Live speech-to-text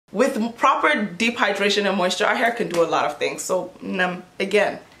With proper deep hydration and moisture, our hair can do a lot of things. So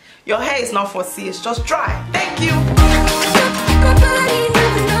again, your hair is not 4C, it's just dry. Thank you.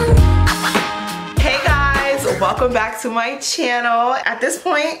 Hey guys, welcome back to my channel. At this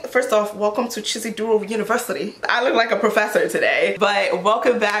point, first off, welcome to Chizi Duru University. I look like a professor today, but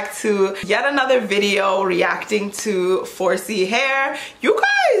welcome back to yet another video reacting to 4C hair. You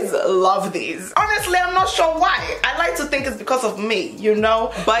guys love these. Honestly, I'm not sure why. I like to think it's because of me, you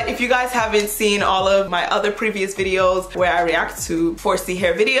know? But if you guys haven't seen all of my other previous videos where I react to 4C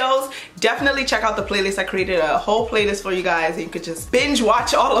hair videos, definitely check out the playlist. I created a whole playlist for you guys and you could just binge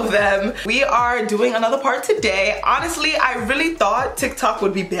watch all of them. We are doing another part today. Honestly, I really thought TikTok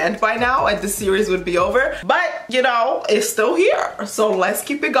would be banned by now and this series would be over, but you know, it's still here. So let's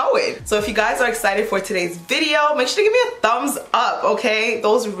keep it going. So if you guys are excited for today's video, make sure to give me a thumbs up, okay?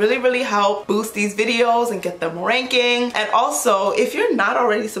 Those really help boost these videos and get them ranking. And also, if you're not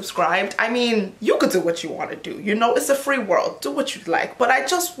already subscribed, I mean, you could do what you want to do. You know, it's a free world. Do what you like. But I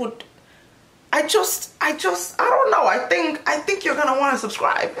don't know. I think you're gonna want to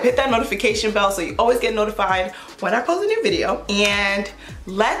subscribe. Hit that notification bell so you always get notified when I post a new video. And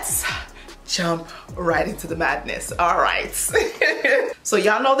let's jump right into the madness. All right. So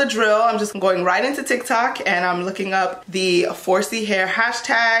y'all know the drill. I'm just going right into TikTok and I'm looking up the 4C hair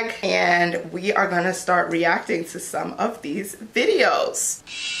hashtag and we are gonna start reacting to some of these videos.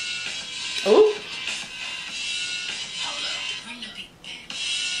 Ooh.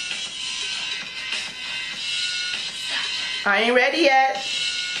 I ain't ready yet.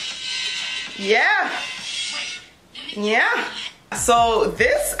 Yeah. So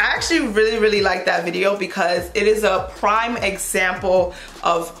this, I actually really like that video because it is a prime example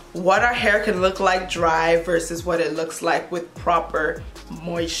of what our hair can look like dry versus what it looks like with proper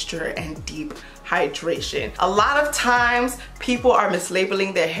moisture and deep hydration. A lot of times people are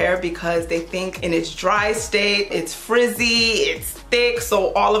mislabeling their hair because they think in its dry state it's frizzy, it's thick,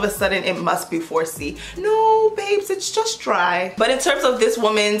 so all of a sudden it must be 4C. No babes, it's just dry. But in terms of this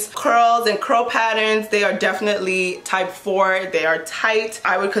woman's curls and curl patterns, they are definitely type 4. They are tight.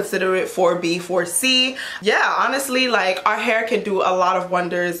 I would consider it 4B, 4C. Yeah, honestly, like our hair can do a lot of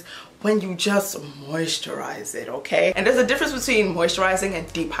wonders when you just moisturize it, okay? And there's a difference between moisturizing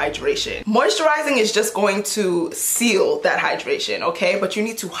and deep hydration. Moisturizing is just going to seal that hydration, okay? But you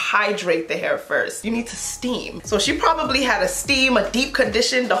need to hydrate the hair first. You need to steam. So she probably had a steam, a deep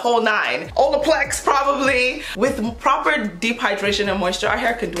condition, the whole nine. Olaplex probably. With proper deep hydration and moisture, our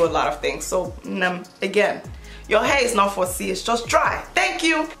hair can do a lot of things. So again, your hair is not 4C, it's just dry. Thank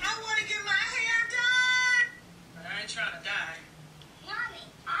you.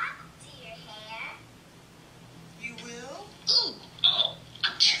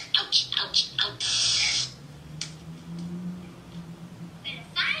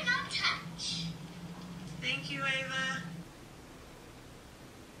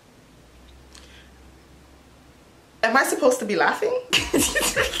 Am I supposed to be laughing?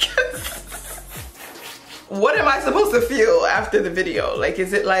 What am I supposed to feel after the video? Like,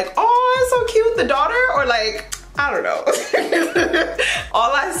 is it like, oh, it's so cute, the daughter? Or like, I don't know.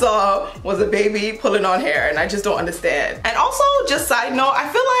 All I saw was a baby pulling on hair and I just don't understand. And also, just side note,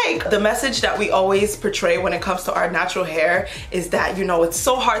 I feel like the message that we always portray when it comes to our natural hair is that, you know, it's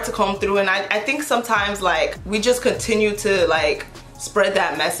so hard to comb through. And I think sometimes like we just continue to like spread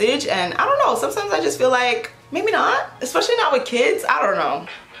that message. And I don't know, sometimes I just feel like maybe not, especially not with kids. I don't know.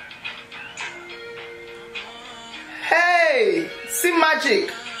 Hey, see magic.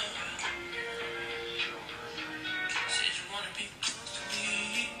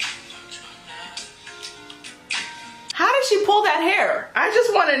 How did she pull that hair? I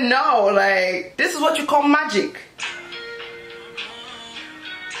just want to know, like, this is what you call magic.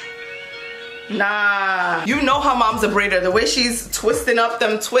 Nah, you know her mom's a braider. The way she's twisting up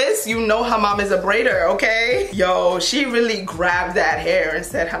them twists, you know her mom is a braider, okay? Yo, she really grabbed that hair and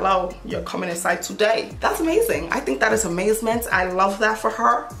said, hello, you're coming inside today. That's amazing. I think that is amazement. I love that for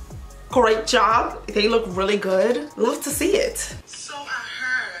her. Great job. They look really good. Love to see it. So I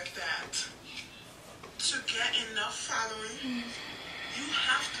heard that to get enough following, you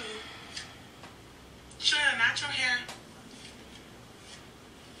have to show your natural hair.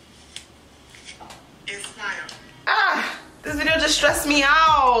 This video just stressed me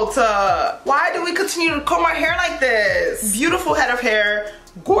out. Why do we continue to comb our hair like this? Beautiful head of hair,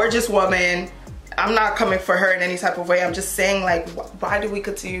 gorgeous woman. I'm not coming for her in any type of way. I'm just saying, like, why do we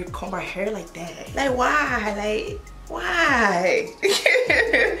continue to comb our hair like that? Like, why? Like, why?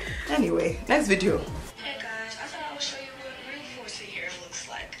 Anyway, next video. Hey guys, I thought I would show you what real 4C hair looks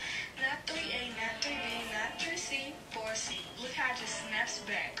like. Not 3A, not 3B, not 3C, 4C. Look how it just snaps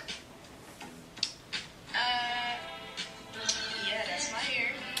back.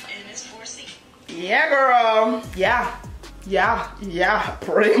 Yeah, girl. Yeah,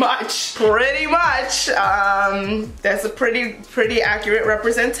 pretty much. That's a pretty accurate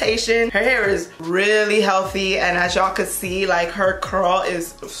representation. Her hair is really healthy, and as y'all could see, like, her curl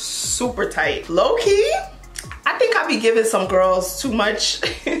is super tight. Low-key, I think I be giving some girls too much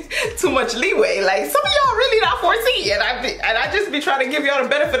leeway. Like, some of y'all really not 4C, and I just be trying to give y'all the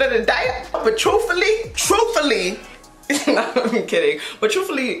benefit of the doubt. But truthfully, I'm kidding. But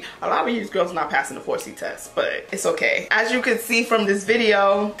truthfully, a lot of these girls not passing the 4C test, but it's okay. As you can see from this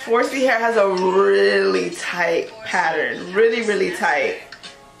video, 4C hair has a really tight pattern. Really tight.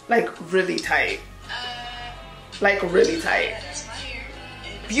 Like, really tight. Like, really tight.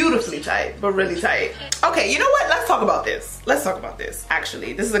 Beautifully tight, but really tight. Okay, you know what? Let's talk about this.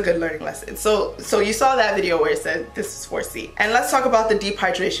 Actually, this is a good learning lesson. So you saw that video where it said this is 4C. And let's talk about the deep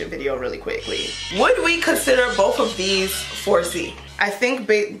hydration video really quickly. Would we consider both of these 4C? I think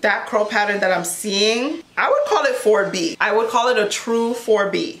that curl pattern that I'm seeing, I would call it 4B. I would call it a true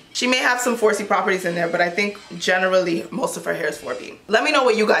 4B. She may have some 4C properties in there, but I think generally most of her hair is 4B. Let me know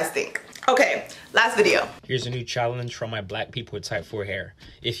what you guys think. Okay, last video. Here's a new challenge from my black people with type 4 hair.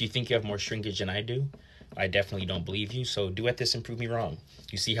 If you think you have more shrinkage than I do, I definitely don't believe you. So duet this and prove me wrong.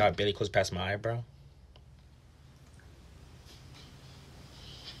 You see how it barely goes past my eyebrow?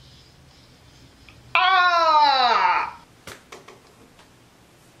 Ah!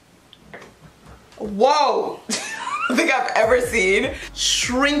 Whoa! I don't think I've ever seen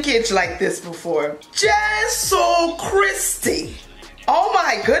shrinkage like this before. Just so Christy. Oh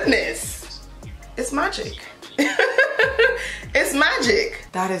my goodness. It's magic. It's magic.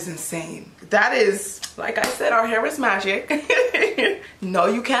 That is insane. That is, like I said, our hair is magic. No,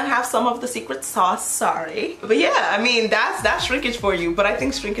 you can't have some of the secret sauce, sorry. But yeah, I mean, that's shrinkage for you. But I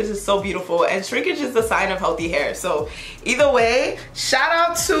think shrinkage is so beautiful, and shrinkage is the sign of healthy hair. So either way, shout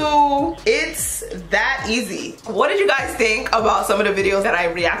out to It's That Easy. What did you guys think about some of the videos that I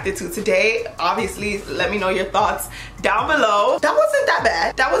reacted to today? Obviously, let me know your thoughts down below. That wasn't that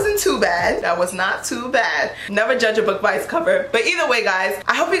bad. That wasn't too bad. That was not too bad. Never judge a book by its cover. But either way, guys,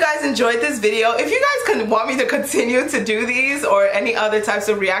 I hope you guys enjoyed this video. If you guys want me to continue to do these or any other types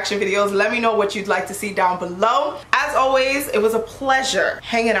of reaction videos, let me know what you'd like to see down below. As always, it was a pleasure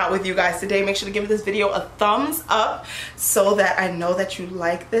hanging out with you guys today. Make sure to give this video a thumbs up so that I know that you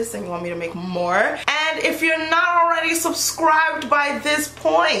like this and you want me to make more. And if you're not already subscribed by this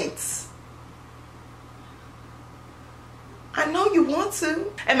point, I know you want to.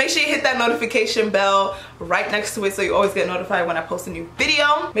 And make sure you hit that notification bell right next to it so you always get notified when I post a new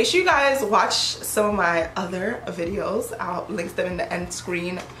video. Make sure you guys watch some of my other videos. I'll link them in the end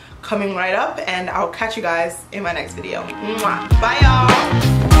screen coming right up, and I'll catch you guys in my next video. Mwah. Bye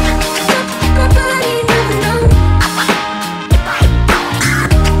y'all.